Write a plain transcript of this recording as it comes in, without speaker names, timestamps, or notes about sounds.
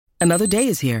Another day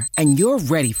is here, and you're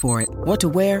ready for it. What to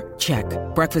wear? Check.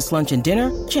 Breakfast, lunch, and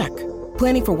dinner? Check.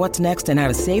 Planning for what's next and how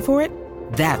to save for it?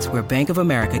 That's where Bank of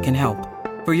America can help.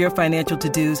 For your financial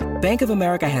to-dos, Bank of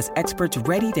America has experts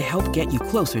ready to help get you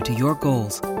closer to your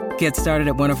goals. Get started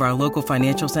at one of our local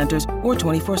financial centers or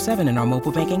 24/7 in our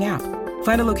mobile banking app.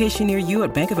 Find a location near you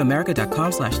at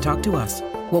bankofamerica.com/talktous.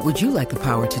 What would you like the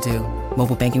power to do?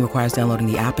 Mobile banking requires downloading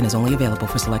the app and is only available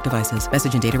for select devices.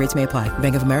 Message and data rates may apply.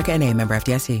 Bank of America N.A., member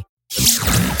FDIC.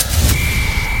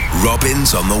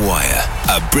 Robins on the Wire,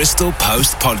 a Bristol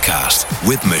Post podcast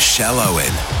with Michelle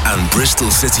Owen and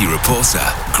Bristol City reporter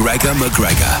Gregor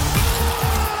McGregor.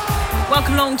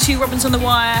 Welcome along to Robins on the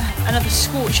Wire, another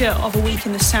scorcher of a week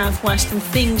in the southwest, and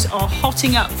things are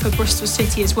hotting up for Bristol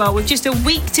City as well, with just a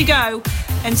week to go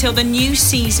until the new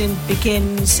season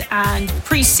begins, and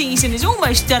pre-season is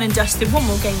almost done and dusted. One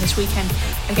more game this weekend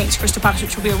against Crystal Palace,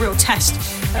 which will be a real test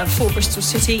for Bristol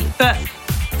City, but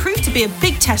proved to be a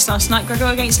big test last night, Gregor,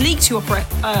 against League 2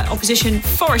 opposition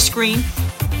Forest Green.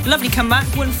 Lovely comeback,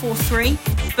 1-4-3,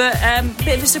 but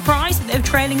bit of a surprise that they were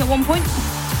trailing at one point.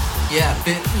 Yeah,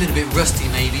 a little bit rusty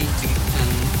maybe,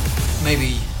 and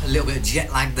maybe a little bit of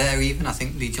jet lag there even. I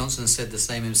think Lee Johnson said the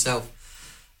same himself.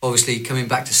 Obviously coming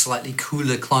back to slightly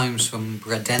cooler climes from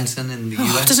Bradenton in the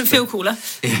US. It doesn't feel cooler.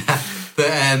 Yeah, but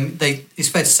it's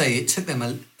fair to say it took them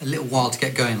a little while to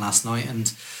get going last night,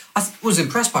 and I was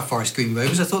impressed by Forest Green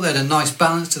Rovers. I thought they had a nice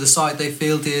balance to the side they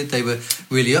fielded. They were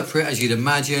really up for it, as you'd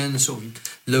imagine, sort of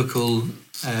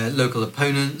local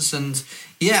opponents, and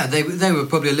yeah, they were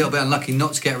probably a little bit unlucky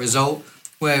not to get a result,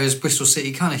 whereas Bristol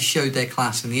City kind of showed their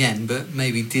class in the end, but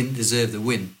maybe didn't deserve the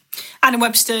win. Adam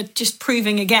Webster just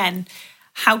proving again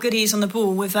how good he is on the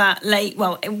ball with that late...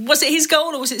 Well, was it his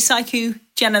goal or was it Sekou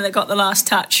Jenna that got the last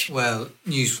touch? Well,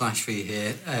 newsflash for you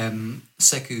here.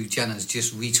 Sekou Jenna's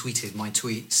just retweeted my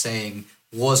tweet saying,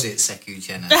 was it Sekou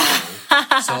Jenna's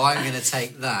goal? So I'm going to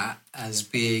take that as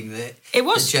being that it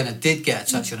was. That Jenna did get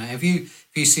a touch on it. If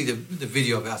you see the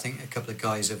video of it, I think a couple of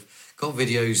guys have got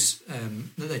videos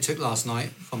that they took last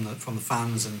night from the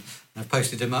fans and have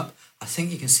posted them up. I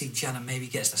think you can see Jenna maybe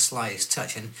gets the slightest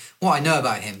touch. And what I know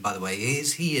about him, by the way,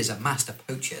 is he is a master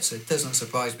poacher. So it doesn't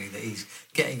surprise me that he's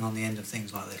getting on the end of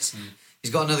things like this. And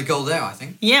he's got another goal there, I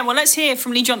think. Yeah, well, let's hear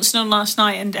from Lee Johnson on last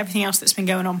night and everything else that's been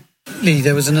going on. Lee,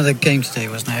 there was another game today,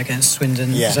 wasn't there, against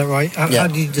Swindon? Yeah. Is that right? How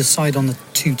did you decide on the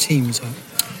two teams?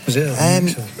 Was it?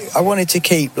 I wanted to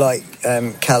keep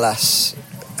Callas,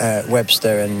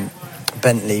 Webster, and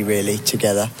Bentley really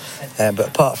together. But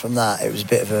apart from that, it was a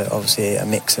bit of obviously a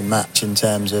mix and match in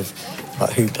terms of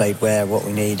who played where, what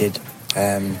we needed.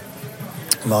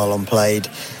 Marlon played.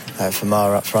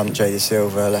 Famara up front, Jay Da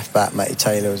Silva left back, Matty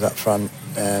Taylor was up front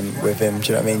with him. Do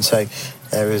you know what I mean? So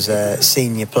there was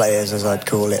senior players, as I'd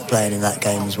call it, playing in that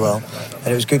game as well. And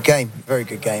it was a good game, very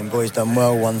good game. Boys done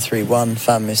well, 1-3-1.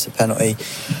 Fan missed a penalty.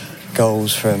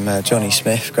 Goals from Johnny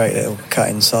Smith, great little cut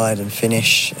inside and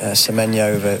finish.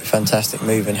 Semenyo with a fantastic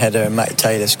move and header, and Matty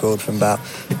Taylor scored from about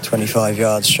 25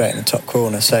 yards straight in the top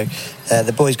corner. So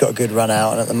the boys got a good run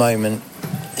out, and at the moment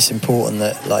it's important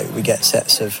that we get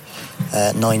sets of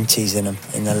 90s in them,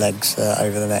 in the legs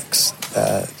over the next,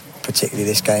 particularly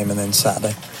this game and then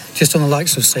Saturday. Just on the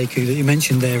likes of Sekou that you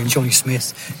mentioned there and Johnny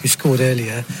Smith, who scored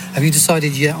earlier, have you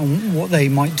decided yet on what they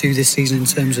might do this season in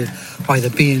terms of either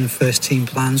being first team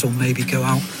plans or maybe go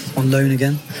out on loan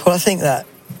again? Well, I think that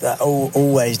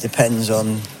always depends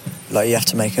on, you have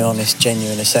to make an honest,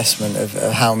 genuine assessment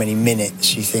of how many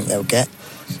minutes you think they'll get.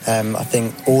 I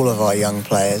think all of our young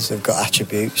players have got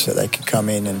attributes that they could come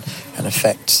in and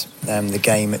affect the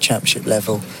game at championship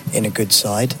level in a good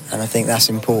side, and I think that's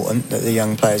important, that the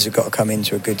young players have got to come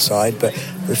into a good side, but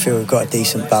we feel we've got a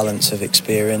decent balance of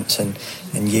experience and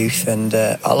youth, and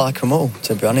I like them all,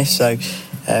 to be honest. So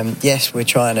yes, we're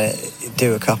trying to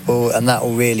do a couple, and that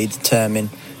will really determine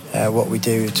what we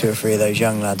do with 2 or 3 of those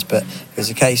young lads. But if it's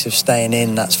a case of staying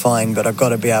in, that's fine, but I've got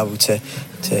to be able to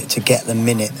get the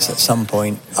minutes at some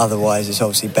point. Otherwise, it's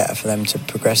obviously better for them to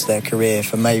progress their career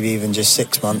for maybe even just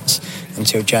 6 months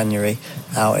until January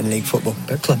out in league football.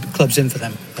 But clubs in for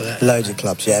them? Loads of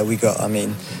clubs, yeah.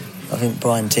 I think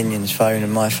Brian Tignon's phone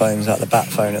and my phone's like the bat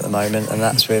phone at the moment, and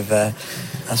that's with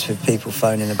people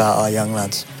phoning about our young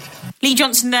lads. Lee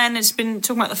Johnson then has been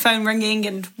talking about the phone ringing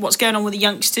and what's going on with the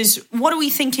youngsters. What are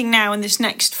we thinking now in this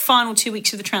next final 2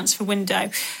 weeks of the transfer window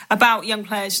about young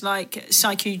players like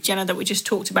Sekou Jenna that we just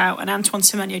talked about and Antoine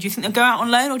Semenyo? Do you think they'll go out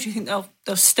on loan, or do you think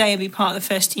they'll stay and be part of the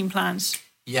first team plans?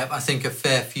 Yep, I think a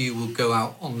fair few will go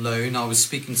out on loan. I was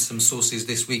speaking to some sources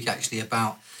this week actually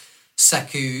about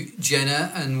Sekou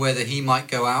Jenna and whether he might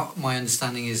go out. My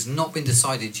understanding has not been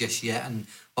decided just yet, and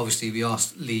Obviously, we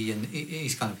asked Lee, and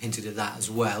he's kind of hinted at that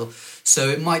as well. So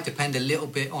it might depend a little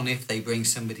bit on if they bring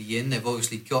somebody in. They've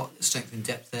obviously got strength and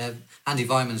depth there. Andy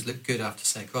Weimann's looked good, I have to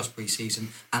say, across pre-season.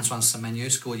 Antoine Semenyo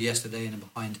scored yesterday in a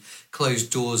behind closed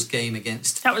doors game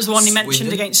against That was the one you mentioned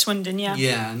Swindon. against Swindon, yeah.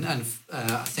 Yeah, and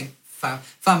I think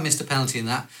Fan missed a penalty in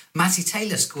that. Matty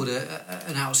Taylor scored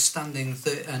an outstanding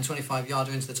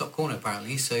 25-yarder into the top corner,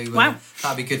 apparently. So wow.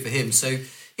 That'd be good for him. So,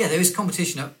 yeah, there is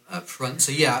competition up front.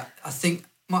 So, yeah, I think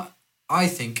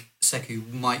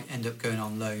Sekou might end up going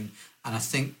on loan. And I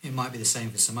think it might be the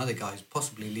same for some other guys,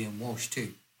 possibly Liam Walsh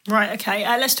too. Right, okay.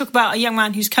 Let's talk about a young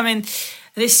man who's come in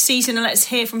this season, and let's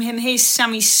hear from him. Here's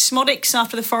Sammy Smodics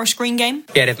after the Forest Green game.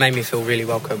 Yeah, they've made me feel really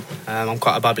welcome. I'm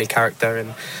quite a bubbly character,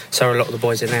 and so are a lot of the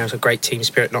boys in there. It's a great team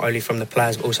spirit, not only from the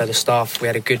players but also the staff. We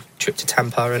had a good trip to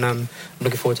Tampa, and I'm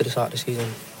looking forward to the start of the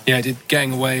season. Yeah, did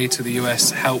getting away to the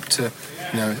US help to,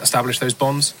 establish those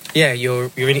bonds? Yeah, you're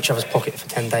in each other's pocket for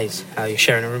 10 days. You're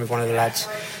sharing a room with one of the lads.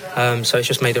 So it's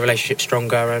just made the relationship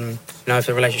stronger, and if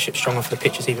the relationship's stronger for the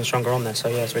pitch, it's even stronger on there. So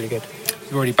yeah, it's really good.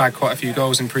 You've already bagged quite a few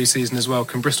goals in pre-season as well.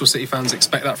 Can Bristol City fans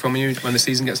expect that from you when the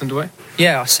season gets underway?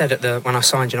 Yeah, I said when I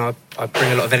signed, I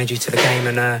bring a lot of energy to the game,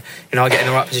 and I get in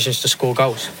the right positions to score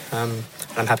goals. I'm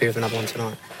happy with another one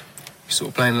tonight. You're sort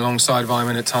of playing alongside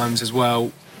Weimann at times as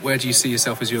well. Where do you see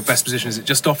yourself as your best position? Is it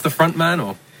just off the front man,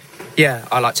 or? Yeah,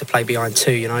 I like to play behind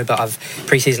too, but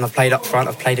pre-season I've played up front,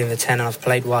 I've played in the 10, and I've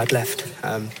played wide left.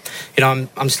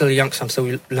 I'm still a youngster, I'm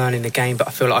still learning the game, but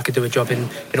I feel like I could do a job in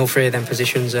all three of them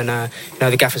positions, and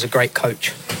the gaffer's a great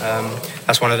coach.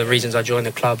 That's one of the reasons I joined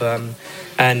the club,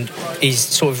 and he's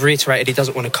sort of reiterated he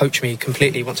doesn't want to coach me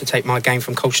completely. He wants to take my game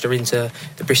from Colchester into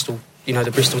the Bristol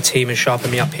team and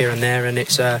sharpen me up here and there, and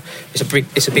it's a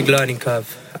big learning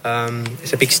curve.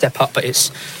 It's a big step up, but it's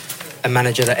a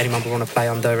manager that anyone would want to play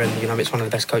under, and it's one of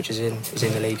the best coaches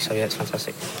in the league, so yeah, it's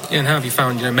fantastic. Yeah, and how have you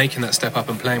found making that step up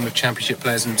and playing with championship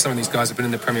players, and some of these guys have been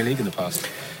in the Premier League in the past?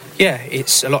 Yeah,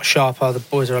 it's a lot sharper, the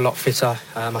boys are a lot fitter.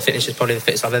 I think this is probably the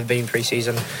fittest I've ever been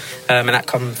pre-season, and that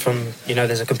comes from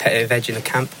there's a competitive edge in the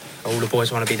camp. All the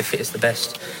boys want to be the fittest, the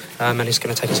best, and it's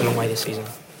going to take us a long way this season.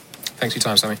 Thanks for your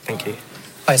time, Sammy. Thank you.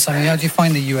 Hi Sammy, how do you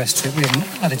find the US trip? We haven't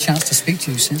had a chance to speak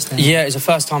to you since then. Yeah, it's the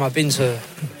first time I've been to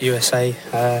USA.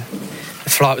 The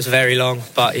flight was very long,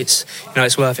 but it's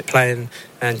worth it playing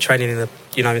and training in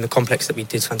the complex that we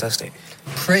did. Fantastic.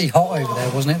 Pretty hot over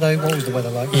there, wasn't it though? What was the weather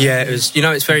like? Yeah, it was.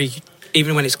 It's very,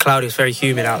 even when it's cloudy, it's very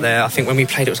humid out there. I think when we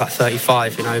played it was like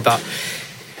 35. But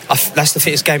that's the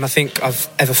fittest game I think I've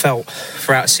ever felt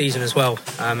throughout a season as well.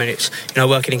 And it's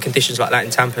working in conditions like that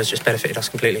in Tampa has just benefited us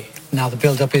completely. Now the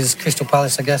build-up is Crystal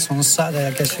Palace, I guess, on Saturday.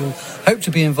 I guess you'll hope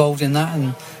to be involved in that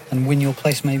and win your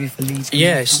place maybe for Leeds.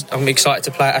 Yes, I'm excited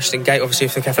to play at Ashton Gate. Obviously,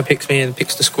 if the Gaffer picks me and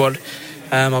picks the squad,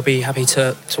 I'll be happy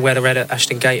to wear the red at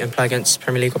Ashton Gate and play against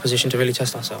Premier League opposition to really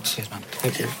test ourselves. Cheers, man.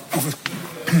 Thank you.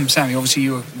 Sammy, obviously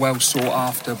you were well sought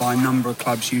after by a number of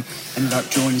clubs. You ended up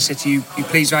joining City. You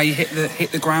pleased how you hit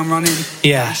the ground running at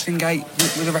Ashton Gate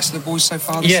with the rest of the boys so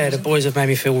far this season? The boys have made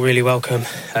me feel really welcome.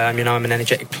 I'm an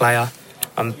energetic player.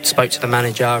 Spoke to the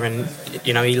manager, and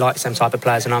he likes them type of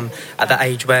players, and I'm at that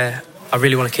age where I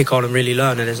really want to kick on and really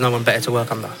learn, and there's no one better to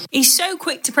work under. He's so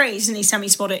quick to praise, isn't he, Sammy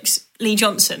Smodics, Lee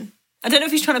Johnson? I don't know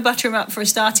if he's trying to butter him up for a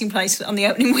starting place on the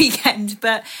opening weekend,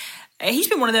 but he's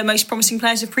been one of the most promising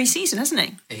players of pre-season, hasn't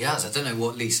he? He has. I don't know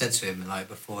what Lee said to him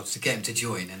before to get him to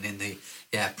join, and in the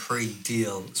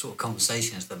pre-deal sort of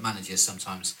conversations that managers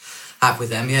sometimes have with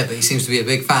them. Yeah, but he seems to be a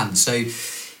big fan. So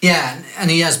yeah,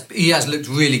 and he has looked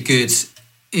really good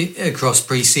across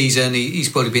pre-season. He's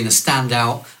probably been a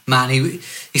standout man.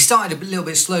 He started a little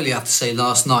bit slowly, I have to say,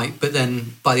 last night, but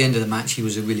then by the end of the match he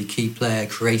was a really key player,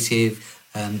 creative,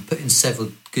 put in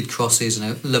several good crosses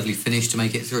and a lovely finish to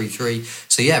make it 3-3.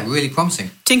 So yeah, really promising.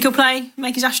 Think he'll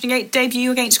make his Ashton Gate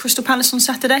debut against Crystal Palace on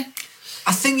Saturday?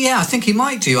 I think he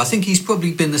might do. I think he's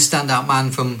probably been the standout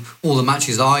man from all the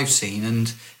matches I've seen,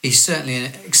 and he's certainly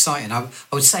exciting. I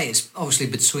would say it's obviously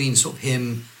between sort of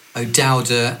him,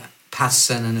 O'Dowda,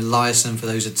 Patterson and Eliasson for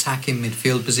those attacking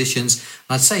midfield positions.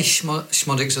 And I'd say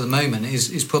Smodics at the moment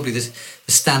is probably the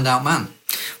standout man.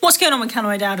 What's going on with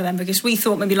Conor O'Dowda then? Because we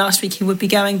thought maybe last week he would be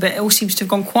going, but it all seems to have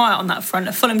gone quiet on that front.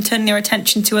 Are Fulham turning their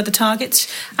attention to other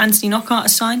targets? Anthony Knockaert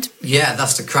has signed? Yeah,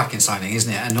 that's the cracking signing,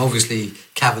 isn't it? And obviously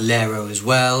Cavallero as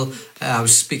well. I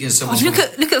was speaking to someone... look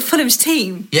at Fulham's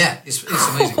team. Yeah, it's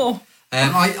amazing.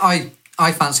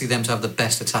 I fancy them to have the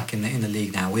best attack in the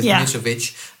league now with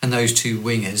Mitrovic and those two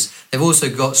wingers. They've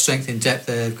also got strength in depth.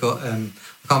 They've got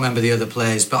I can't remember the other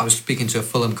players, but I was speaking to a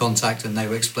Fulham contact and they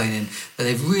were explaining that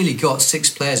they've really got 6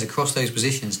 players across those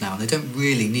positions now, and they don't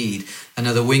really need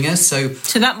another winger. So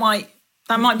that might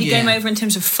That might be game over in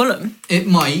terms of Fulham. It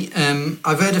might.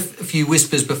 I've heard a few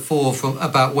whispers before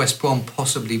about West Brom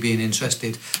possibly being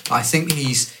interested. I think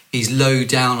he's low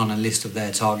down on a list of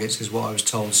their targets, is what I was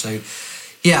told. So,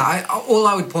 yeah, all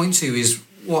I would point to is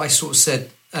what I sort of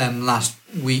said last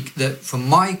week, that from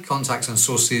my contacts and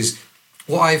sources,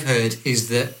 what I've heard is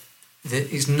that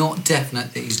it's not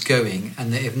definite that he's going,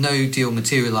 and that if no deal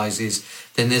materialises,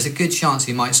 then there's a good chance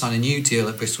he might sign a new deal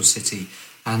at Bristol City.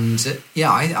 And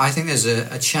I think there's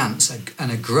a chance,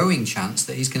 and a growing chance,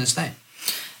 that he's going to stay.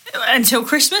 Until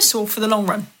Christmas or for the long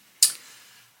run?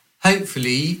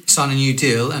 Hopefully sign a new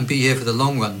deal and be here for the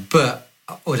long run. But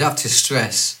I would have to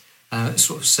stress, I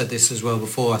sort of said this as well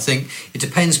before, I think it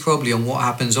depends probably on what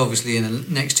happens obviously in the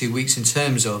next 2 weeks in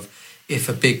terms of if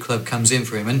a big club comes in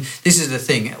for him. And this is the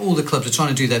thing, all the clubs are trying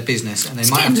to do their business, and they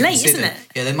might have to consider, isn't it?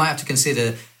 Yeah, they might have to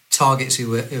consider targets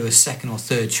who are second or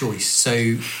third choice.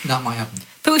 So that might happen.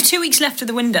 But with 2 weeks left of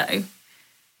the window,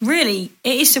 really,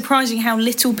 it is surprising how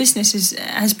little business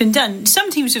has been done.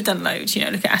 Some teams have done loads. You know,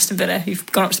 look at Aston Villa, who've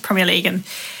gone up to the Premier League, and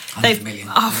they've.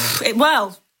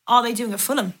 Well, are they doing a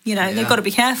Fulham? You know, they've got to be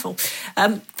careful.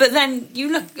 But then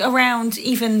you look around,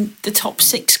 even the top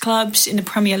 6 clubs in the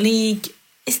Premier League.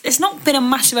 There's not been a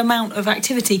massive amount of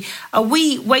activity. Are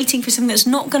we waiting for something that's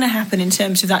not going to happen in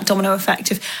terms of that domino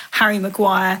effect of Harry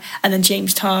Maguire and then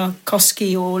James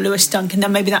Tarkowski or Lewis Dunk, and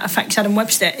then maybe that affects Adam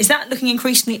Webster? Is that looking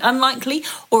increasingly unlikely,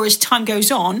 or as time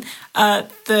goes on,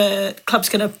 the club's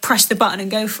going to press the button and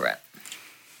go for it?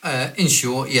 In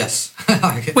short, yes.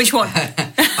 Which one?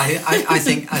 I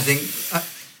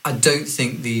don't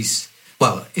think these.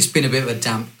 Well, it's been a bit of a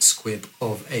damp squib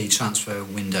of a transfer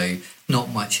window. Not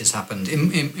much has happened,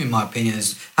 in my opinion.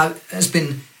 There's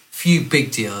been few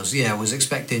big deals. Yeah, I was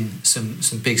expecting some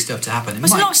big stuff to happen.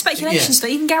 There's a lot of speculation still.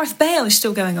 Even Gareth Bale is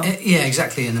still going on. Yeah,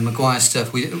 exactly. And the Maguire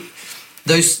stuff,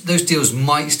 those deals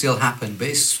might still happen, but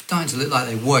it's starting to look like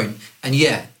they won't. And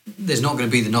yeah, there's not going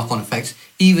to be the knock-on effect.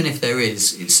 Even if there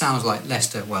is, it sounds like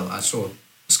Leicester. Well, I saw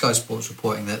Sky Sports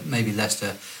reporting that maybe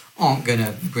Leicester aren't going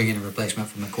to bring in a replacement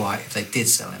for Maguire if they did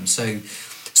sell him.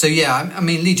 So yeah, I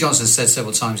mean, Lee Johnson said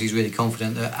several times he's really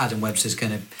confident that Adam Webster's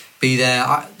going to be there.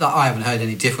 I haven't heard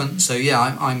any different. So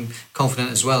yeah, I'm confident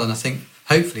as well, and I think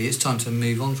hopefully it's time to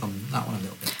move on from that one a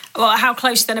little bit. Well, how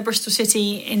close then are Bristol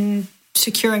City in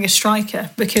securing a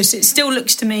striker? Because it still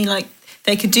looks to me like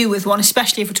they could do with one,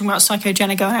 especially if we're talking about Psycho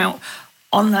Jenna going out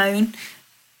on loan.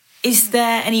 Is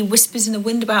there any whispers in the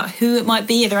wind about who it might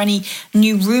be? Are there any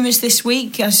new rumours this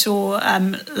week? I saw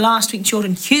last week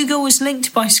Jordan Hugo was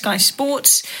linked by Sky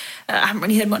Sports. I haven't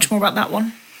really heard much more about that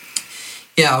one.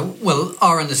 Yeah, well,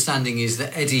 our understanding is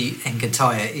that Eddie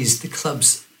Nketiah is the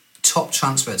club's top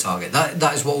transfer target.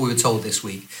 That is what we were told this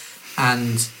week.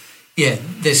 And yeah,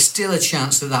 there's still a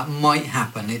chance that might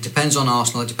happen. It depends on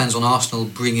Arsenal. It depends on Arsenal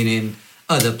bringing in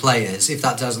other players. If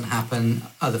that doesn't happen,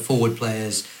 other forward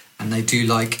players. And they do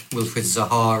like Wilfried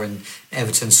Zaha and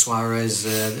Everton Suarez,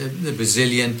 the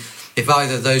Brazilian. If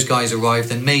either of those guys arrive,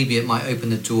 then maybe it might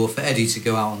open the door for Eddie to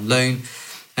go out on loan.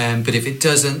 But if it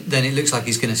doesn't, then it looks like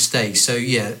he's going to stay. So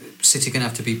yeah, City are going to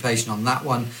have to be patient on that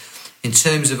one. In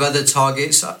terms of other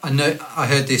targets, I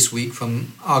heard this week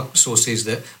from our sources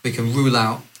that we can rule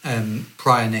out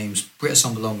prior names, Britt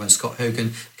Assombalonga and Scott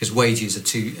Hogan, because wages are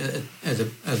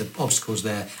the obstacles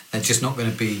there. They're just not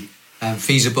going to be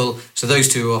feasible. So those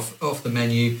two are off the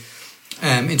menu.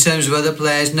 In terms of other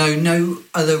players, no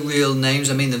other real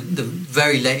names. I mean, the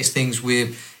very latest things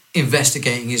we're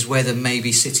investigating is whether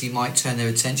maybe City might turn their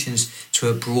attentions to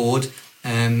abroad.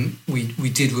 We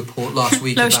did report last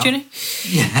week about...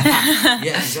 Yeah,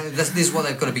 exactly. This is what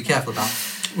they've got to be careful about.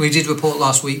 We did report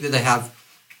last week that they have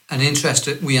an interest,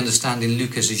 we understand, in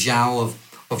Lucas João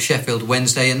of Sheffield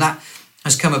Wednesday, and that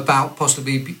has come about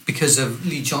possibly because of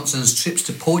Lee Johnson's trips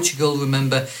to Portugal.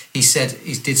 Remember, he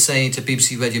did say to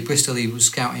BBC Radio Bristol he was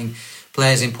scouting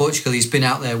players in Portugal. He's been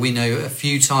out there, we know, a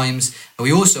few times. And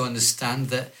we also understand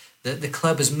that the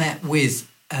club has met with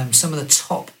some of the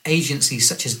top agencies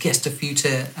such as Gesta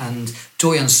Future and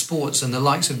Doyan Sports and the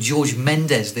likes of George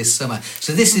Mendes this summer.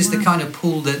 So this is the kind of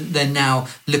pool that they're now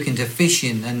looking to fish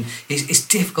in, and it's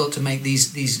difficult to make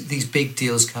these big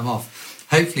deals come off.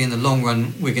 Hopefully in the long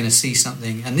run we're going to see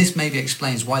something, and this maybe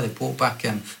explains why they brought back,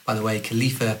 by the way,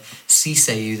 Khalifa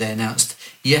Cisse, who they announced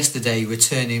yesterday,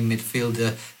 returning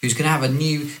midfielder, who's going to have a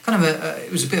new kind of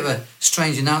it was a bit of a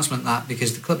strange announcement, that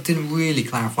because the club didn't really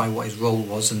clarify what his role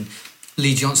was, and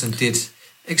Lee Johnson did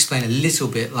explain a little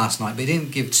bit last night, but he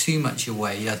didn't give too much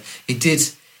away. He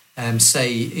did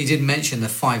mention the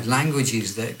 5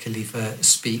 languages that Khalifa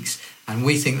speaks, and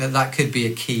we think that could be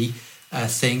a key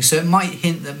thing. So it might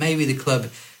hint that maybe the club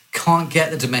can't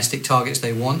get the domestic targets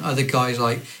they want. Other guys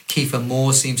like Kiefer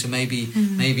Moore seem to maybe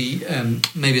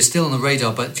are still on the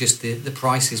radar, but just the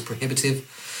price is prohibitive.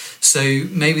 So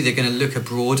maybe they're going to look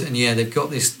abroad, and they've got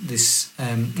this.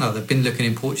 They've been looking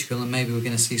in Portugal, and maybe we're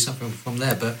going to see something from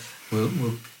there. But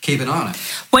we'll keep an eye on it.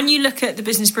 When you look at the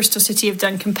business Bristol City have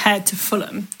done compared to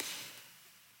Fulham,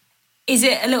 is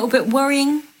it a little bit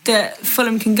worrying that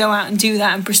Fulham can go out and do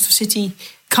that and Bristol City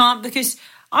can't? Because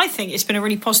I think it's been a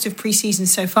really positive pre-season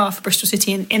so far for Bristol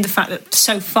City in the fact that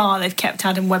so far they've kept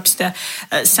Adam Webster.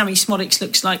 Sammy Smodics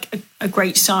looks like a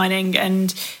great signing,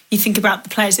 and you think about the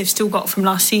players they've still got from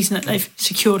last season that they've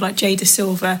secured, like Jay Da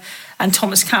Silva and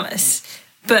Thomas Callis.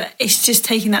 But it's just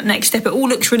taking that next step. It all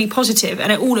looks really positive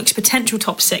and it all looks potential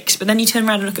top 6, but then you turn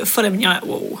around and look at Fulham and you're like,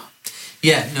 whoa.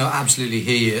 Yeah, no, absolutely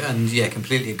hear you, and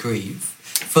completely agree.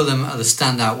 Fulham are the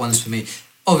standout ones for me.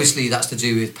 Obviously, that's to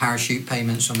do with parachute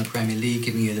payments from the Premier League,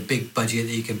 giving you the big budget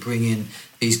that you can bring in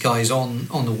these guys on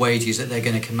the wages that they're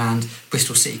going to command.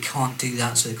 Bristol City can't do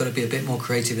that, so they've got to be a bit more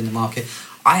creative in the market.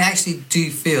 I actually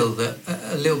do feel that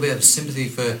a little bit of sympathy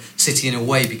for City in a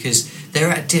way, because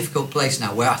they're at a difficult place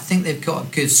now where I think they've got a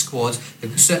good squad.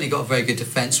 They've certainly got a very good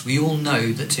defence. We all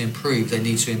know that to improve, they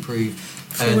need to improve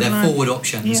their forward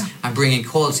options and bring in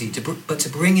quality. But to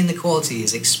bring in the quality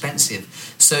is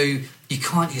expensive. So you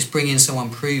can't just bring in someone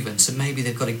proven. So maybe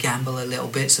they've got to gamble a little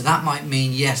bit. So that might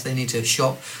mean, yes, they need to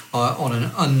shop on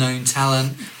an unknown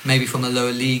talent, maybe from the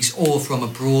lower leagues or from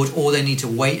abroad, or they need to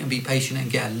wait and be patient and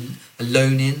get a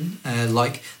loan in,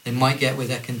 like they might get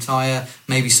with Ekintaya,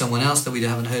 maybe someone else that we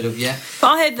haven't heard of yet. But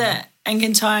I heard that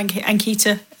Ekintaya and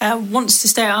Keita wants to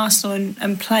stay at Arsenal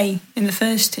and play in the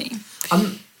first team.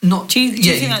 Do you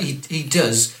think he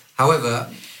does.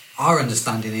 However, our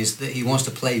understanding is that he wants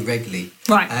to play regularly,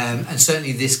 right? And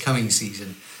certainly this coming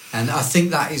season. And I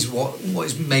think that is what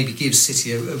maybe gives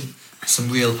City some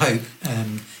real hope.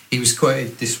 He was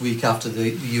quoted this week after the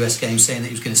US game saying that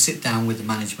he was going to sit down with the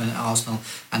management at Arsenal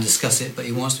and discuss it, but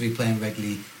he wants to be playing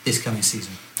regularly this coming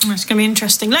season. It's going to be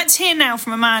interesting. Let's hear now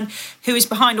from a man who is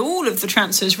behind all of the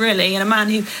transfers, really, and a man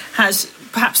who has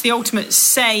perhaps the ultimate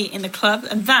say in the club,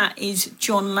 and that is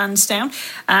John Lansdown.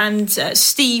 And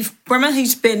Steve Brimmer,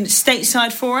 who's been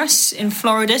stateside for us in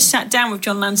Florida, sat down with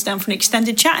John Lansdown for an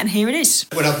extended chat, and here it is.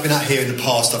 When I've been out here in the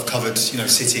past, I've covered,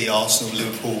 City, Arsenal,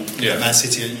 Liverpool, Man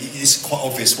City, and it's quite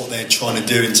obvious what they're trying to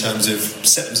do in terms of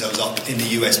set themselves up in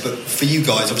the US. But for you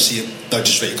guys, obviously, no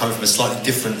disrespect, you're coming from a slightly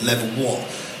different level.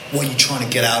 What are you trying to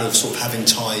get out of sort of having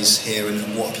ties here,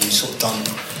 and what have you sort of done?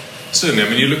 Certainly, I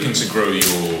mean, you're looking to grow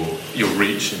your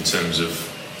reach in terms of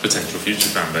potential future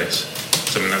fan base.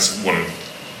 So, I mean, that's one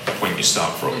point you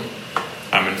start from.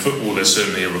 In football, there's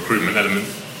certainly a recruitment element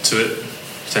to it,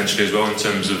 potentially as well, in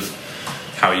terms of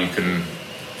how you can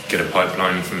get a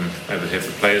pipeline from over here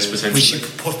for players, potentially. Which you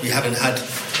possibly haven't had.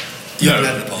 Haven't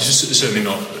had in the past. Certainly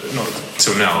not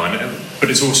till now. But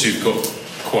it's also, you've got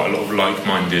quite a lot of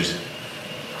like-minded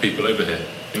people over here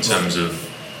in terms of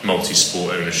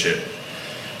multi-sport ownership.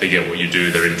 They get what you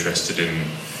do, they're interested in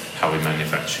how we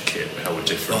manufacture kit, how we're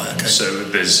different. Right, okay. So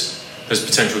there's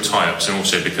potential tie-ups, and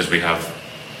also because we have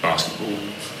basketball,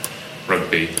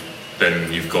 rugby,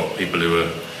 then you've got people who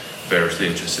are variously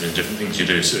interested in different things you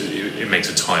do, so it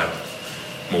makes a tie-up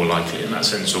more likely in that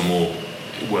sense, or more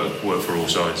work for all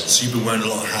sides. So you've been wearing a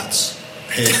lot of hats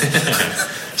here.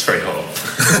 It's very hot.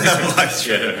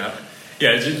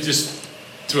 Yeah, just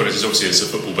to be honest, it's a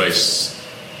football-based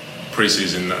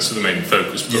pre-season. That's the main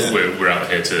focus. But we're out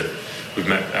here we've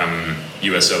met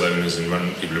USL owners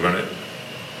and people who run it.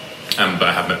 But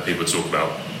I have met people talk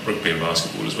about rugby and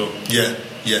basketball as well. Yeah,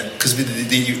 because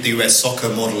the US soccer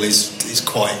model is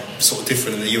quite sort of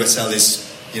different, and the USL is,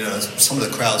 some of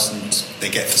the crowds and they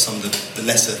get for some of the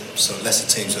lesser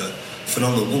teams are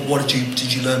phenomenal. What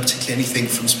did you learn particularly anything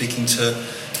from speaking to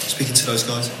those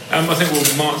guys? I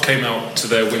think Mark came out to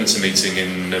their winter meeting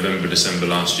in November, December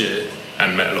last year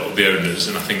and met a lot of the owners,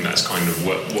 and I think that's kind of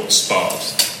what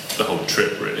sparked the whole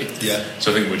trip, really. Yeah.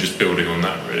 So I think we're just building on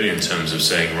that, really, in terms of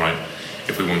saying, right,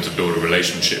 if we want to build a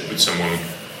relationship with someone,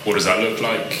 what does that look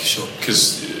like? Sure.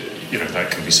 Because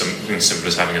that can be something as simple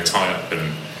as having a tie-up,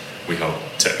 and we help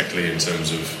technically in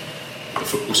terms of the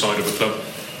football side of a club,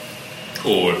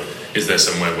 or is there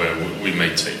somewhere where we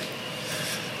may take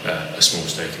a small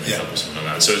stake in the club or something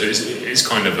like that? So it's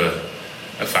kind of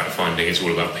a fact-finding. It's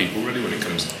all about people, really, when it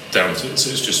comes down to it. So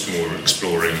it's just more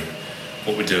exploring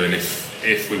what we're doing.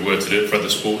 If we were to do it for other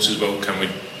sports as well, can we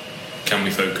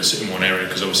focus it in one area?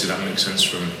 Because obviously that makes sense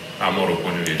from our model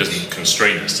point of view. It doesn't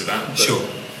constrain us to that. Sure.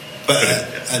 But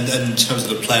in terms of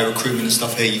the player recruitment and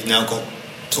stuff here, you've now got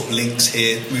sort of links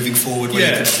here moving forward?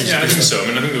 I think so. I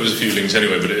mean, I think there was a few links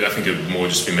anyway, but I think it would more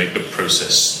just be make the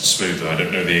process smoother. I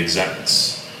don't know the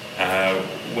exact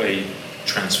way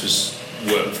transfers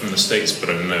work from the States, but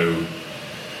I know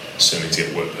certainly to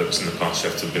get work permits in the past you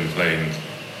have to have been playing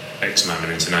X amount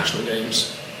of international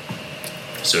games.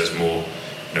 So it's more,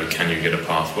 can you get a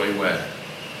pathway where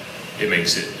it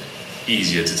makes it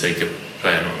easier to take a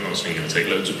player? Not saying you're going to take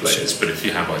loads of players, but if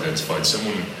you have identified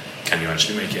someone, can you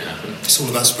actually make it happen? It's all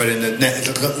about spreading the net.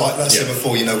 Like I said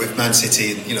before, with Man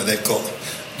City, they've got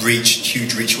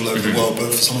huge reach all over the world.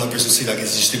 But for someone like Bristol City,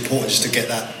 it's just important just to get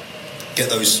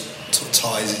those sort of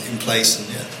ties in place.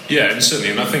 And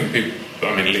certainly, and I think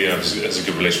Leo has a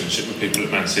good relationship with people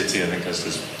at Man City. I think as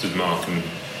does Mark, and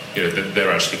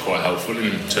they're actually quite helpful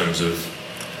in terms of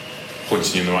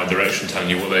pointing you in the right direction, telling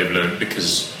you what they've learned,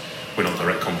 because we're not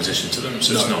direct competition to them,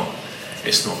 so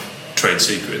it's not trade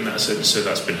secret in that sense. So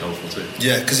that's been helpful too.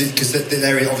 Yeah, because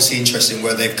they're obviously interesting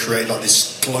where they've created like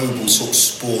this global sort of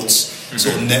sports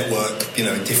sort of network, in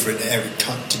different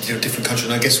different countries.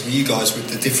 And I guess for you guys with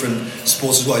the different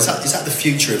sports as well, is that the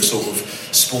future of sort of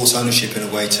sports ownership in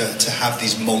a way to have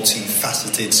these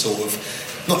multifaceted sort of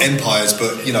not empires,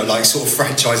 but like sort of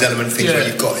franchise element things where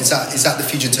you've got is that the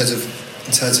future in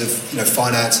terms of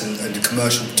finance and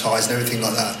commercial ties and everything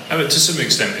like that? I mean, to some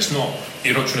extent,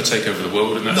 you're not trying to take over the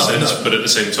world in that sense, but at the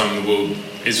same time, the world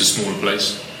is a smaller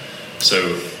place.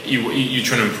 So you're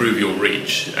trying to improve your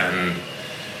reach, and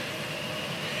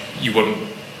you want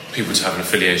people to have an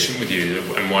affiliation with you,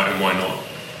 and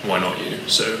why not you?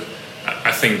 So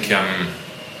I think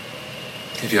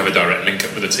if you have a direct link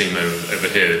up with the team over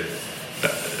here,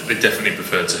 they definitely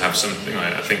prefer to have something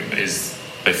I think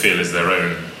they feel is their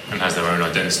own and has their own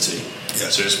identity. Yeah.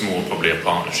 So it's more probably a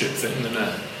partnership thing than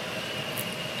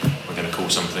we're going to call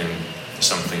something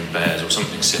Bears or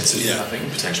something City. Yeah. I think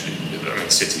potentially,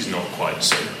 City's not quite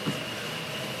so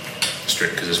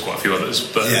strict because there's quite a few others,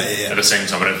 but at the same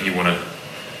time I don't think you want to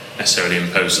necessarily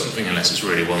impose something unless it's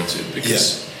really wanted,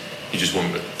 because you just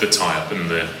want the tie-up, and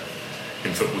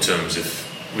in football terms, if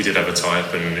we did have a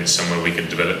tie-up and it's somewhere we could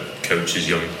develop coaches,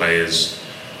 young players,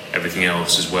 everything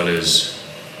else, as well as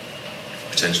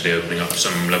potentially opening up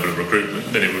some level of recruitment,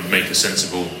 then it would make a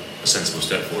sensible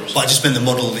step for us. But I just meant the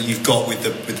model that you've got with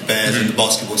the Bears and the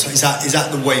basketball. So is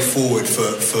that the way forward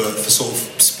for sort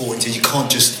of sporting teams? You can't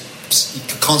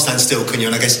stand still, can you?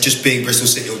 And I guess just being Bristol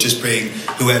City or just being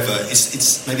whoever,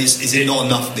 is it not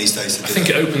enough these days to do I think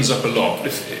it opens up a lot.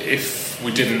 If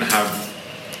we didn't have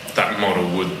that model,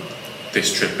 would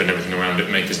this trip and everything around it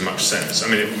make as much sense? I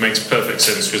mean, it makes perfect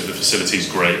sense because the facility's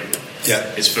great.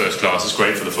 Yeah, it's first class. It's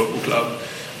great for the football club,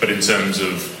 but in terms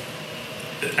of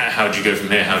how do you go from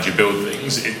here? How do you build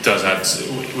things? It does add.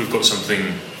 We've got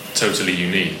something totally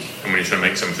unique, and when you're trying to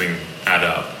make something add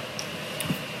up,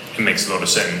 it makes a lot of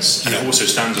sense, and it also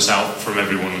stands us out from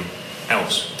everyone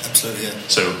else. Absolutely, yeah.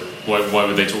 So why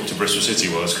would they talk to Bristol City?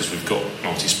 Well, it's because we've got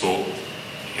multi-sport.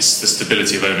 It's the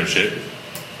stability of ownership,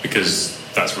 because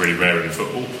that's really rare in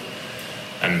football,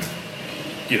 and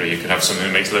you could have something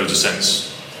that makes loads of sense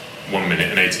 1 minute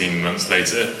and 18 months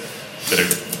later that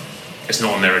it's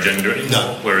not on their agenda anymore.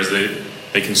 No. Whereas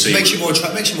they can see. Makes you more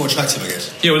attractive, I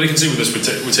guess. Yeah, well, they can see with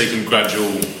us we're taking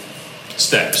gradual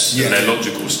steps, and they're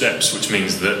logical steps, which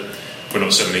means that we're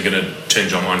not suddenly going to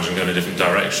change our minds and go in a different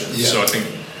direction. Yeah. So I think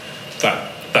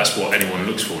that's what anyone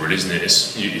looks for, really, isn't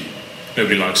it?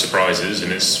 Nobody likes surprises,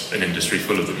 and it's an industry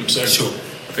full of them. So sure.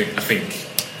 I think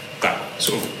that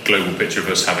sort of global picture of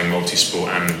us having multi-sport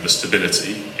and the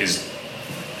stability is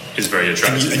very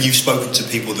attractive. And you've spoken to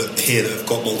people that have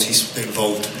got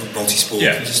involved with multi-sport.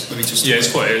 Yeah,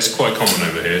 it's quite common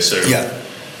over here. So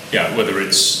whether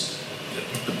it's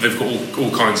they've got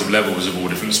all kinds of levels of all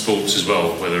different sports as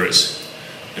well. Whether it's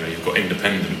you've got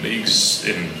independent leagues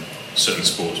in certain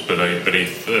sports, but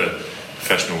beneath the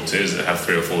professional tiers that have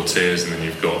 3 or 4 tiers, and then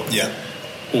you've got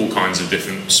all kinds of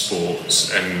different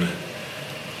sports, and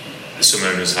some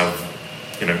owners have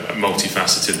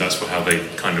multifaceted. That's how they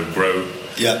kind of grow.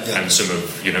 And some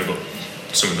have got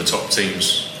some of the top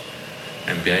teams,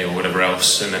 NBA or whatever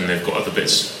else, and then they've got other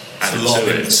bits added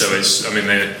to it. So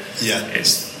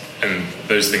and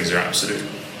those things are absolutely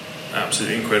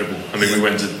incredible. I mean, we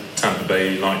went to Tampa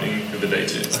Bay Lightning the other day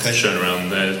to show around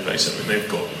their base. I mean, they've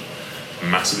got a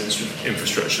massive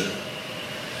infrastructure,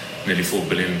 nearly 4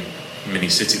 billion mini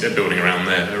city they're building around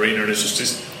their arena, and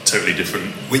it's totally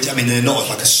different. Which, I mean, they're not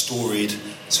like a storied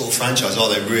sort of franchise, are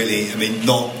they? Really? The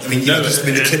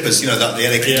Clippers, the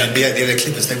LA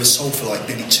Clippers, they were sold for like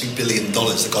nearly $2 billion.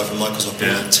 The guy from Microsoft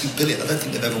bought like $2 billion. I don't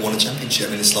think they've ever won a championship.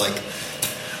 I mean, it's like,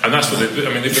 and that's what they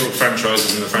built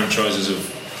franchises, and the franchises of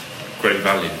great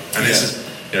value. And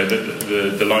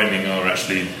the Lightning are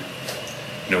actually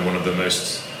one of the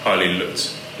most highly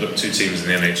looked to teams in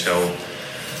the NHL.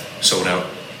 Sold out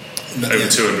over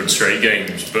 200 straight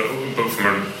games, but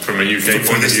from a UK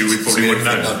point of view, we probably wouldn't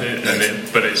know.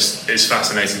 But it's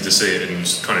fascinating to see it and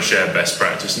kind of share best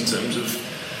practice in terms of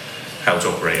how to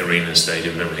operate arenas,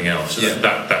 stadium, and everything else. So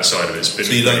that side of it's been.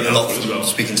 So you learned a lot from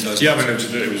speaking to those. Yeah, I mean,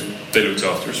 they looked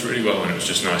after us really well, and it was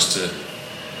just nice to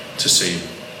see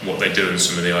what they do and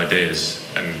some of the ideas,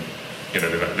 and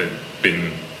they've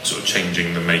been sort of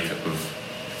changing the makeup of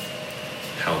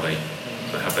how they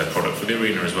have their product for the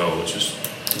arena as well, which is.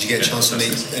 Did you get a chance to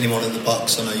meet anyone at the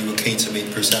Bucks? I know you were keen to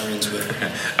meet Bruce Arians.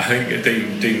 I think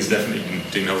Dean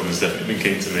Holden's definitely been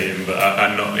keen to meet him, but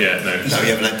I'm not yet. No, you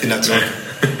didn't have time.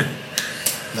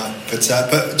 No, but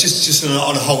just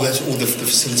on a whole, that's all the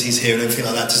facilities here and everything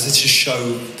like that. Does this just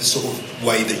show the sort of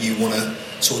way that you want to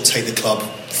sort of take the club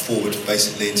forward,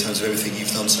 basically, in terms of everything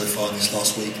you've done so far in this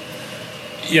last week?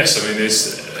 Yes, I mean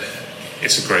it's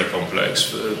a great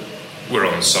complex. We're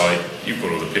on site. You've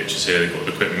got all the pitches here. They've got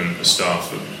the equipment. The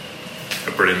staff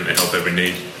are brilliant. They help every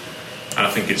need. And I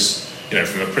think it's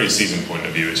from a pre-season point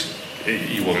of view,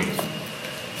 you want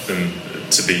them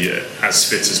to be as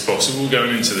fit as possible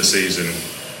going into the season.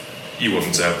 You want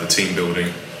them to have the team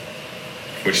building,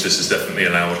 which this has definitely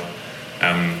allowed.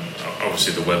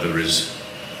 Obviously, the weather is,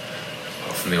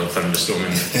 apart from the old thunderstorm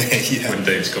when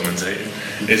Dave's commentating,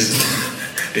 is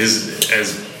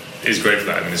great for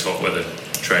that in this hot weather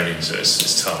training. So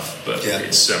it's tough, but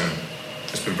it's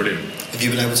been brilliant. Have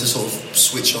you been able to sort of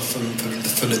switch off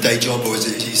from the day job, or is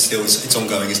it still it's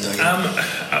ongoing? Isn't it?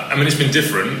 I mean, it's been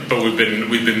different, but we've been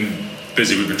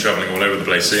busy. We've been travelling all over the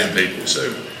place seeing people.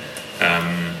 So.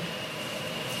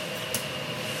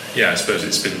 I suppose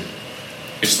it's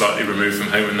slightly removed from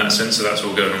home in that sense, so that's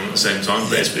all going on at the same time.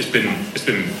 But it's been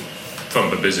fun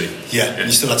but busy. Yeah, and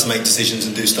you still had to make decisions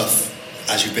and do stuff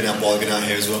as you've been out while you've been out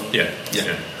here as well. Yeah.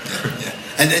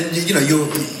 And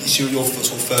it's your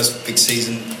sort of first big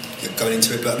season going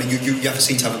into it, but I mean you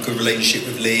seem to have a good relationship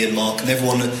with Lee and Mark and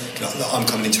everyone. I'm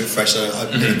coming into it fresh.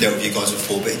 I've never dealt with you guys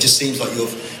before, but it just seems like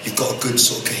you've got a good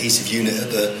sort of cohesive unit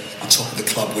at the top of the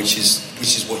club, which is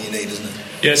what you need, isn't it?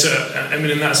 Yeah, so I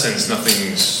mean in that sense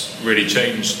nothing's really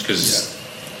changed because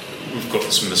we've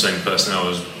got some of the same personnel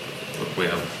as we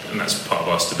have, and that's part of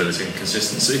our stability and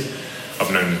consistency.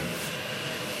 I've known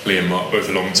Lee and Mark both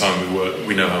a long time.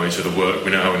 We know how each other work.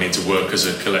 We know how we need to work as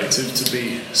a collective to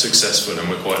be successful, and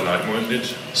we're quite like-minded.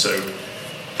 So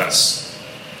that's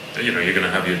you're going to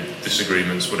have your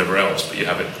disagreements, whatever else, but you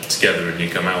have it together and you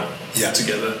come out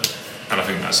together. And I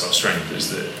think that's our strength, is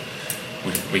that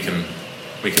we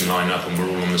can line up and we're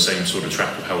all on the same sort of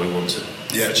track of how we want to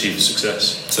achieve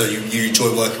success. So you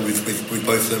enjoy working with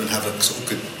both of them and have a sort of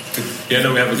good. Yeah,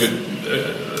 no, we have a good,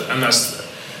 and that's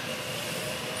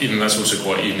also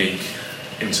quite unique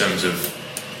in terms of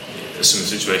some of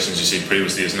the situations you see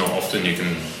previously. It's not often you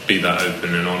can be that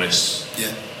open and honest.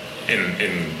 Yeah.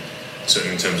 In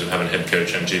certainly in terms of having head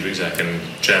coach and chief exec and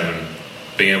chairman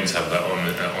being able to have that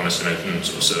honest and open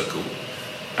sort of circle,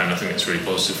 and I think it's really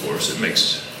positive for us.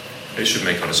 It should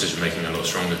make our decision making a lot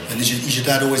stronger. And is your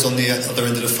dad always on the other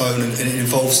end of the phone and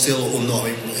involved still, or not?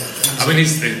 I mean,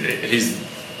 he's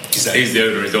the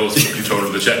owner. He's also in control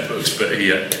of the checkbooks, but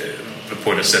the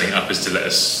point of setting it up is to let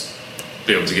us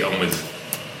be able to get on with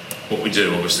what we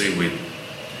do. Obviously, we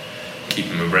keep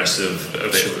him abreast of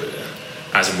it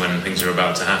as and when things are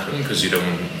about to happen, because you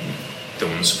don't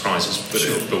want surprises.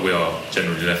 But we are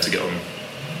generally left to get on.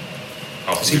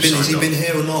 Has he been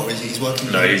here or not? Or is he's working?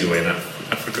 No, he's away in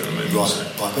Africa at the moment. Right.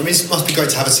 I mean, it must be great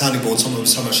to have a sounding board, someone with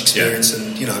so much experience,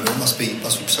 and it must be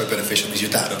so beneficial. He's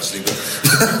your dad, obviously, but.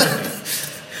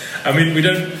 I mean, we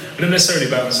don't necessarily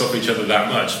bounce off each other that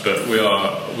much, but we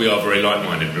are very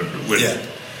like-minded.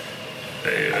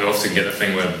 I often get the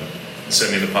thing where,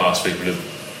 certainly in the past, people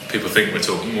think we're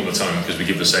talking all the time because we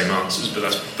give the same answers, but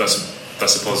that's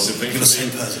a positive thing. You're the same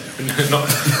person. not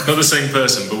the same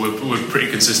person, but we're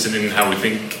pretty consistent in how we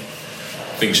think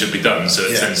things should be done. So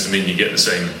it tends to mean you get the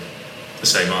same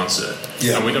answer.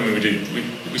 Yeah. And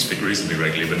we speak reasonably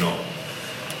regularly, but not.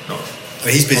 I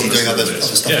mean, he's busy doing other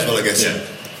stuff as well, I guess.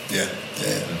 Yeah.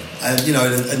 And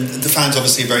and the fans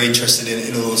obviously are very interested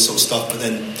in all this sort of stuff. But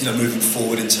then moving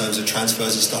forward in terms of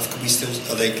transfers and stuff, can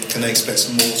they expect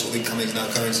some more sort of incomings and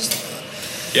outgoings and stuff like that?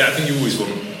 Yeah, I think you're always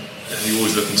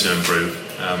looking to improve.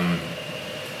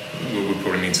 We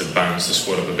probably need to balance the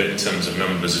squad up a bit in terms of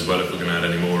numbers as well if we're going to add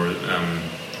any more.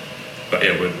 But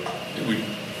yeah,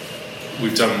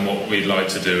 we've done what we'd like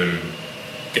to do and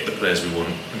get the players we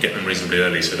want and get them reasonably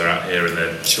early, so they're out here and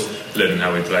they're learning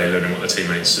how we play, learning what the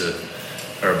teammates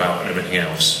are about and everything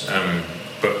else.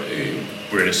 But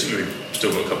realistically, we've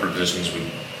still got a couple of positions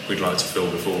we'd like to fill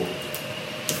before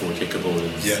we kick a ball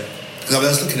in. Yeah. Because I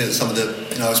was looking at some of the,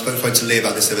 I spoke to Lee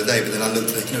about this the other day, but then I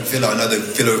looked at, Villa. I know that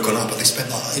Villa have gone up, but they spent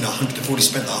they've already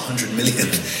spent 100 million.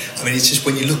 I mean, it's just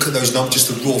when you look at those numbers, just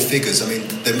the raw figures. I mean,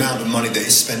 the amount of money that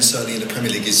is spent certainly in the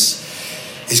Premier League is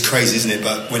crazy, isn't it?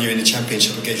 But when you're in the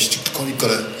Championship, again, you've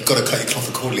got to cut your cloth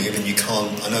accordingly. I mean, you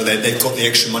can't. I know they've got the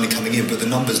extra money coming in, but the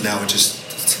numbers now are just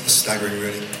staggering,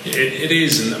 really. It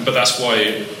is, but that's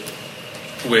why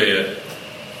we're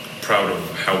proud of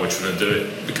how we're trying to do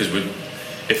it, because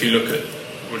if you look at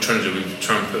what we're trying to do, we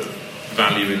try and put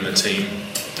value in the team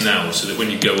now, so that when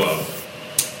you go up,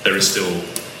 there is still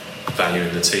value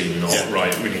in the team, not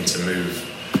right, we need to move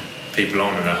people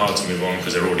on, and they're hard to move on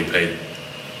because they're already paid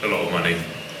a lot of money.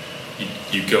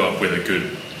 You go up with a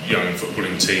good young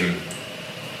footballing team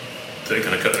that are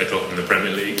going to cut their cloth in the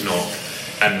Premier League,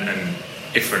 and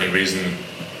if for any reason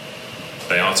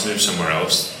they are to move somewhere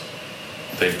else,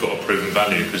 they've got a proven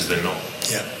value because they're not,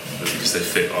 because they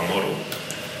fit our model.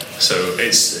 So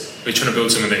we're trying to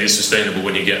build something that is sustainable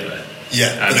when you get there.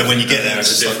 Yeah, and then when you get there,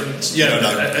 it's a difference.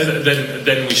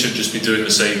 Then we should just be doing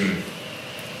the same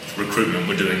recruitment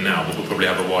we're doing now, but we'll probably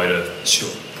have a wider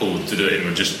pool to do it in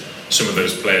with just some of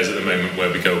those players at the moment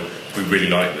where we go, we really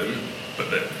like them, but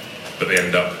they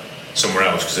end up somewhere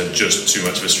else because they're just too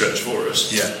much of a stretch for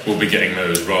us. Yeah. We'll be getting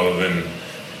those rather than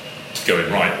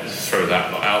going, right, throw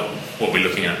that lot out. What we're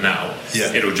looking at now,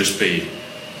 it'll just be,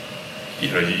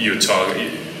 your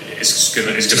target. It's going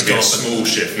to be a small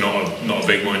shift, not a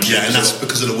big one. Yeah, and that's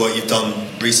because of the work you've done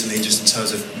recently, just in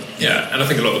terms of. Yeah, and I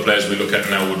think a lot of the players we look at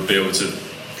now would be able to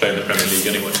play in the Premier League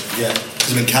anyway. Yeah,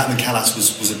 because Callas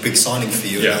was a big signing for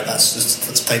you. Yeah, that's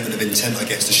a statement of intent, I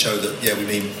guess, to show that we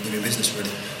mean business really.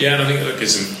 Yeah, and I think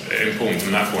it's important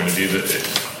from that point of view that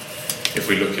if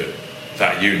we look at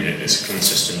that unit, it's a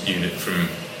consistent unit from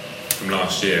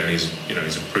last year, and he's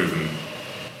a proven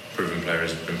player,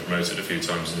 has been promoted a few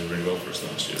times and did really well for us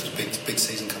last year. It's a big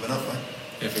season coming up, right?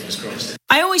 Yeah, fingers crossed.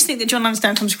 I always think that John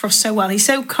Lansdown comes across so well. He's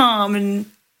so calm and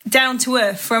down to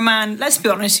earth for a man, let's be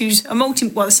honest, who's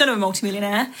the son of a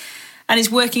multi-millionaire and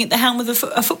is working at the helm of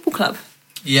a football club.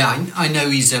 Yeah, I know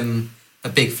he's a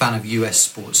big fan of US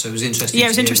sports, so it was interesting. Yeah, it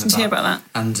was interesting to hear about that.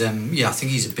 And I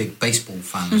think he's a big baseball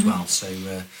fan as well. So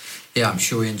I'm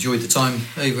sure he enjoyed the time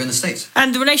over in the States.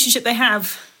 And the relationship they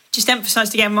have, just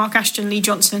emphasised again, Mark Ashton, Lee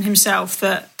Johnson and himself,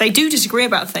 that they do disagree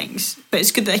about things, but it's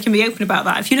good that they can be open about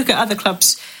that. If you look at other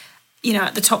clubs,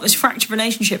 at the top, there's fractured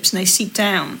relationships and they seep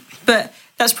down. But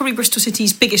that's probably Bristol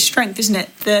City's biggest strength, isn't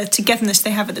it? The togetherness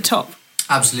they have at the top.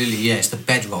 Absolutely, yeah. It's the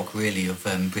bedrock, really, of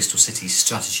Bristol City's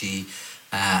strategy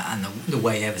and the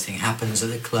way everything happens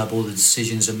at the club, all the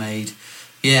decisions are made.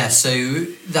 Yeah, so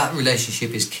that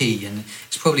relationship is key, and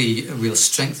it's probably a real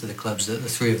strength of the clubs that the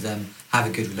three of them have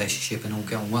a good relationship and all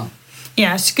get on well.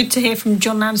 Yeah, it's good to hear from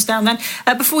John Lansdown then.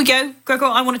 Before we go, Gregor,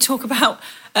 I want to talk about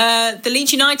the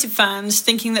Leeds United fans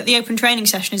thinking that the open training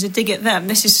session is a dig at them.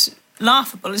 This is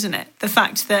laughable, isn't it? The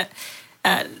fact that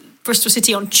Bristol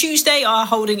City on Tuesday are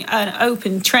holding an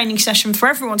open training session for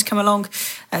everyone to come along.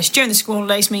 During the school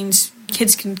holidays means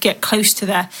kids can get close to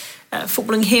their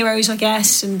footballing heroes, I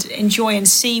guess, and enjoy and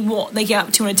see what they get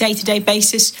up to on a day-to-day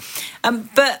basis.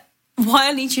 But why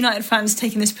are Leeds United fans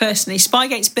taking this personally?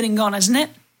 Spygate's been and gone, hasn't it?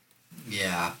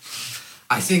 Yeah,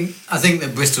 I think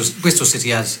that Bristol City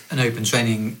has an open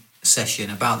training session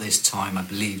about this time, I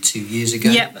believe, 2 years ago.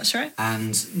 Yeah, that's right.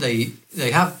 And they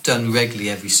have done regularly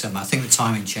every summer. I think the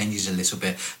timing changes a little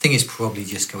bit. I think it's probably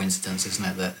just coincidence, isn't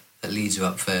it, that Leeds are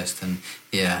up first, and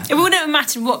yeah. It wouldn't have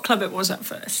mattered what club it was up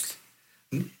first.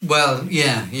 Well,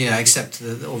 yeah, except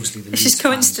that obviously the Leeds Leeds just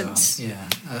coincidence.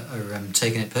 Are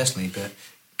taking it personally, but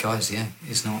guys,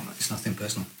 it's nothing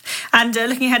personal. And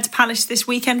looking ahead to Palace this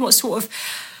weekend, what sort of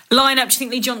lineup do you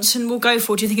think Lee Johnson will go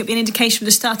for? Do you think it'll be an indication of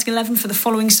the starting 11 for the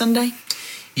following Sunday?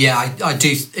 Yeah, I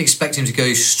do expect him to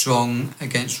go strong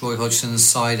against Roy Hodgson's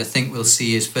side. I think we'll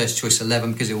see his first choice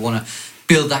 11 because he'll want to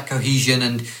build that cohesion,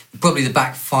 and probably the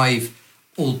back five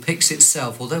all picks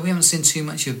itself, although we haven't seen too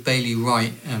much of Bailey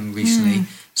Wright recently.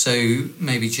 So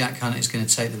maybe Jack Hunt is going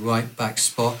to take the right back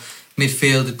spot.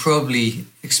 Midfield, probably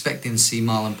expecting to see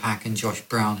Marlon Pack and Josh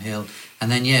Brownhill.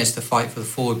 And then, it's the fight for the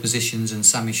forward positions, and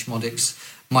Sammy Schmodix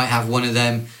might have one of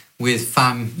them with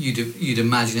Fam, you'd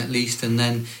imagine at least. And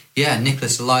then,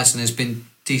 Nicholas Eliasson has been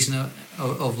decent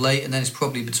of late, and then it's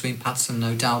probably between Patterson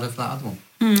and O'Dowda for that other one.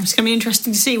 It's going to be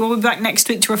interesting to see. We'll be back next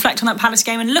week to reflect on that Palace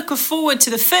game and look forward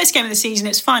to the first game of the season.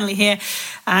 It's finally here.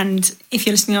 And if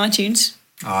you're listening on iTunes...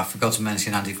 Oh, I forgot to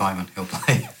mention Andy Vyman. He'll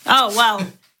play. Oh, well,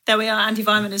 There we are, Andy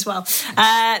Weimann as well.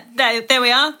 There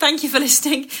we are. Thank you for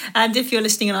listening. And if you're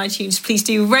listening on iTunes, please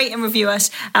do rate and review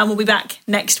us. And we'll be back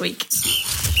next week.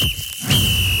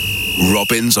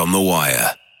 Robins on the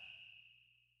Wire.